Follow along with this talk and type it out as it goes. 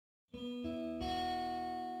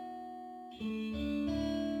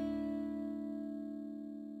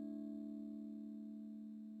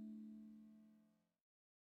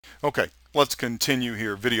Okay, let's continue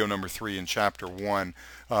here. Video number 3 in chapter 1.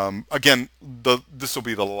 Again, this will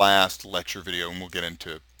be the last lecture video, and we'll get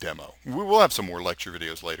into demo. We will have some more lecture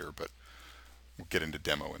videos later, but we'll get into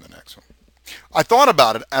demo in the next one. I thought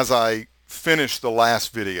about it as I finished the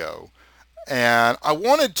last video, and I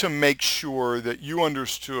wanted to make sure that you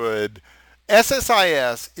understood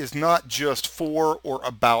SSIS is not just for or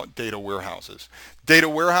about data warehouses. Data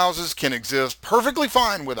warehouses can exist perfectly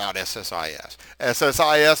fine without SSIS.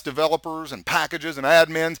 SSIS developers and packages and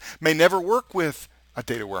admins may never work with a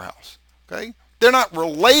data warehouse. Okay? They're not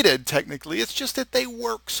related technically, it's just that they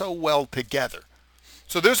work so well together.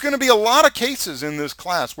 So there's going to be a lot of cases in this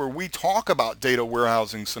class where we talk about data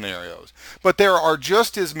warehousing scenarios, but there are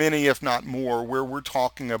just as many, if not more, where we're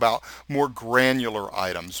talking about more granular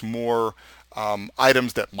items, more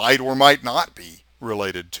items that might or might not be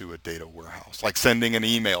related to a data warehouse, like sending an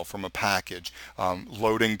email from a package,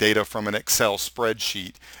 loading data from an Excel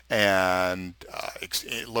spreadsheet, and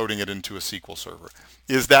loading it into a SQL server.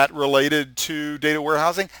 Is that related to data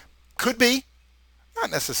warehousing? Could be.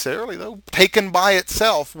 Not necessarily, though. Taken by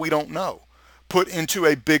itself, we don't know. Put into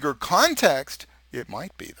a bigger context, it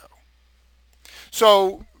might be, though.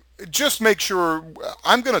 So just make sure,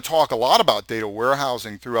 I'm going to talk a lot about data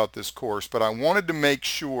warehousing throughout this course, but I wanted to make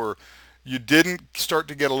sure you didn't start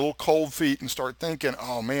to get a little cold feet and start thinking,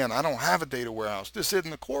 oh man, I don't have a data warehouse. This isn't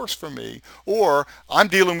the course for me. Or I'm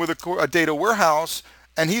dealing with a data warehouse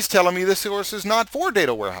and he's telling me this course is not for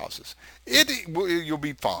data warehouses. You'll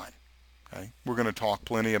be fine. Okay? We're going to talk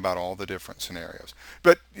plenty about all the different scenarios.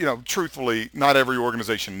 But, truthfully, not every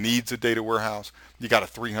organization needs a data warehouse. You got a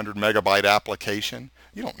 300 megabyte application.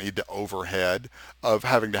 You don't need the overhead of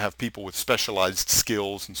having to have people with specialized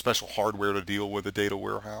skills and special hardware to deal with a data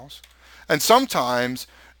warehouse. And sometimes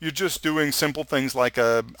you're just doing simple things like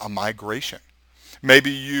a migration. Maybe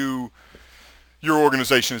your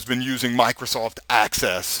organization has been using Microsoft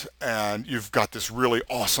Access and you've got this really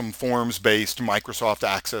awesome forms-based Microsoft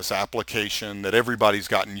Access application that everybody's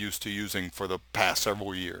gotten used to using for the past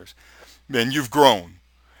several years. And you've grown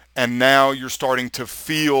and now you're starting to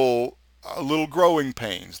feel a little growing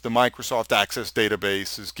pains. The Microsoft Access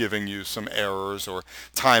database is giving you some errors or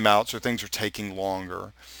timeouts or things are taking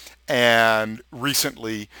longer. And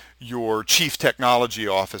recently your chief technology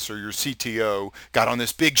officer, your CTO, got on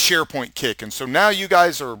this big SharePoint kick. And so now you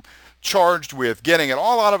guys are charged with getting it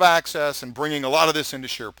all out of Access and bringing a lot of this into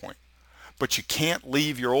SharePoint. But you can't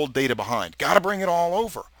leave your old data behind. Got to bring it all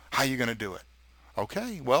over. How are you going to do it?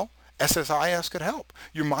 Okay, well, SSIS could help.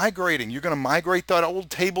 You're migrating. You're going to migrate that old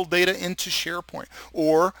table data into SharePoint.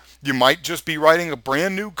 Or you might just be writing a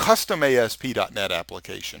brand new custom ASP.NET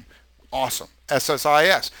application. Awesome.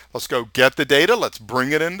 SSIS. Let's go get the data. Let's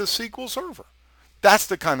bring it into SQL Server. That's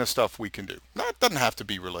the kind of stuff we can do. That doesn't have to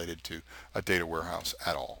be related to a data warehouse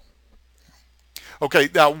at all. Okay,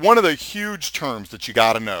 now one of the huge terms that you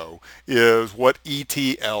got to know is what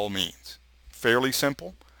ETL means. Fairly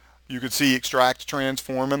simple. You could see extract,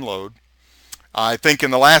 transform, and load. I think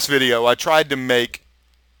in the last video I tried to make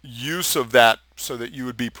use of that so that you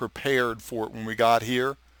would be prepared for it when we got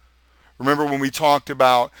here. Remember when we talked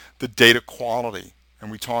about the data quality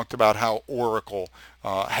and we talked about how Oracle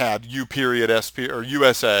had U period S period or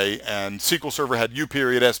USA and SQL Server had U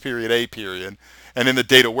period S period A period, and in the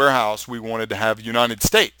data warehouse we wanted to have United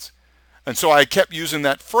States. And so I kept using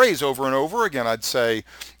that phrase over and over again. I'd say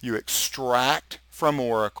you extract from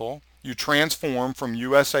Oracle, you transform from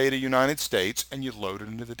USA to United States, and you load it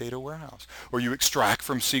into the data warehouse. Or you extract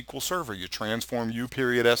from SQL Server, you transform U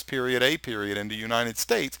period S period A period into United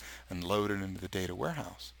States and load it into the data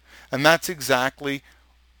warehouse. And that's exactly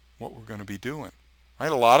what we're going to be doing.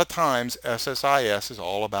 Right? A lot of times SSIS is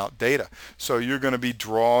all about data. So you're going to be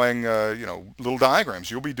drawing little diagrams.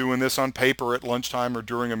 You'll be doing this on paper at lunchtime or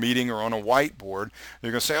during a meeting or on a whiteboard.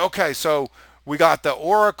 You're going to say, okay, so we got the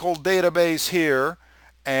Oracle database here,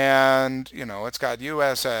 and it's got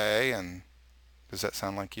USA, and does that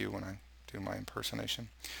sound like you when I do my impersonation?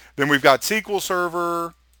 Then we've got SQL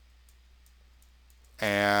Server,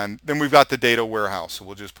 and then we've got the data warehouse, so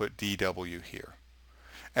we'll just put DW here.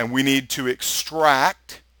 And we need to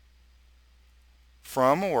extract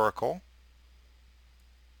from Oracle,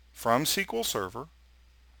 from SQL Server.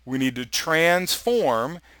 We need to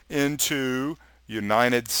transform into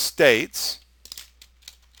United States,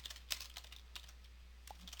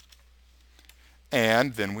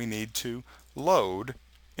 and then we need to load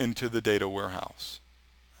into the data warehouse.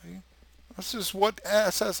 Okay? This is what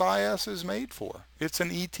SSIS is made for. It's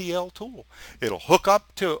an ETL tool. It'll hook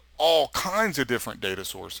up to all kinds of different data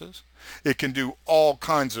sources. It can do all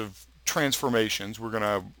kinds of transformations. We're going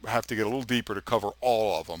to have to get a little deeper to cover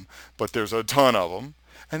all of them, but there's a ton of them.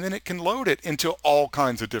 and then it can load it into all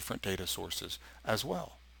kinds of different data sources as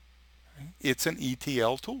well. It's an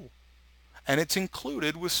ETL tool, and it's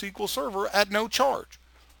included with SQL Server at no charge.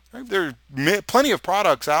 There are plenty of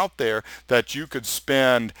products out there that you could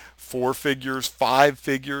spend 4 figures, 5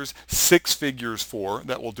 figures, 6 figures for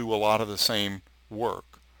that will do a lot of the same work.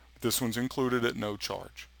 This one's included at no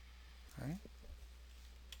charge. Okay.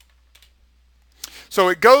 So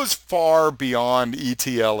it goes far beyond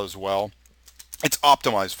ETL as well. It's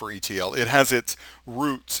optimized for ETL. It has its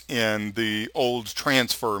roots in the old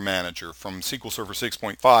transfer manager from SQL Server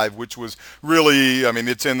 6.5, which was really, I mean,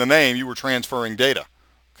 it's in the name, you were transferring data.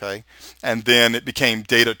 Okay, and then it became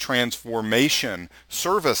Data Transformation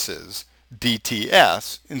Services,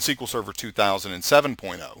 DTS, in SQL Server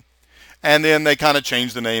 2007.0. And then they kind of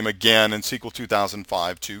changed the name again in SQL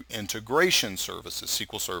 2005 to Integration Services,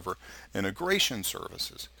 SQL Server Integration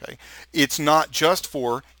Services. Okay, it's not just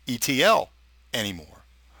for ETL anymore.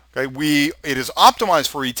 Okay, it is optimized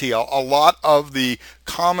for ETL. A lot of the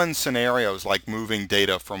common scenarios, like moving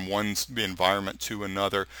data from one environment to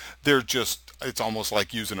another, it's almost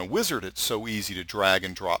like using a wizard. It's so easy to drag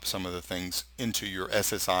and drop some of the things into your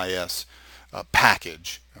SSIS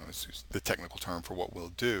package. It's the technical term for what we'll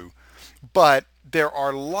do. But there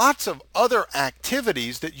are lots of other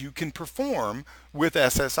activities that you can perform with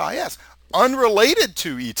SSIS, unrelated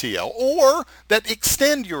to ETL or that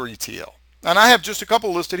extend your ETL. And I have just a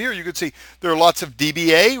couple listed here. You can see there are lots of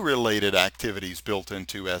DBA related activities built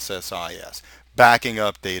into SSIS, backing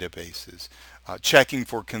up databases, checking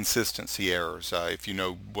for consistency errors, if you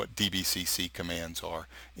know what DBCC commands are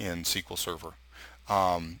in SQL Server,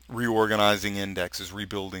 reorganizing indexes,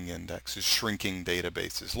 rebuilding indexes, shrinking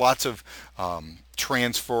databases, lots of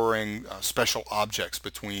transferring special objects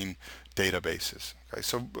between databases. Okay,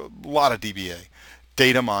 so a lot of DBA.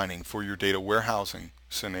 Data mining for your data warehousing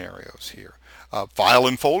scenarios here. File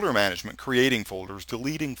and folder management, creating folders,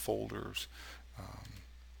 deleting folders,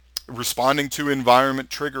 responding to environment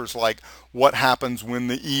triggers like what happens when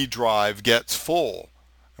the E drive gets full.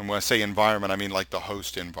 And when I say environment, I mean like the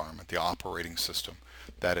host environment, the operating system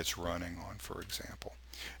that it's running on, for example.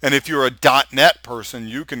 And if you're a .NET person,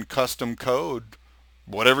 you can custom code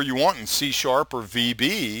whatever you want in C# or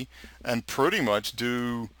VB and pretty much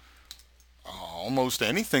do almost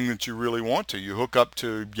anything that you really want to. You hook up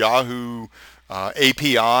to Yahoo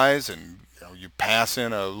APIs and you pass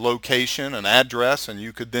in a location, an address, and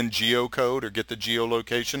you could then geocode or get the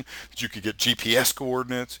geolocation. You could get GPS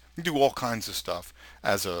coordinates. You can do all kinds of stuff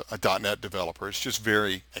as a .NET developer. It's just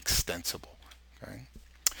very extensible. Okay?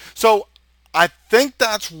 So I think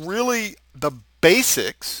that's really the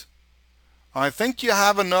basics. I think you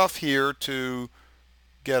have enough here to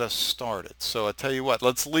get us started. So I tell you what,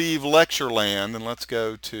 let's leave lecture land and let's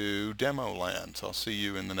go to demo land. So I'll see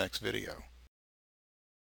you in the next video.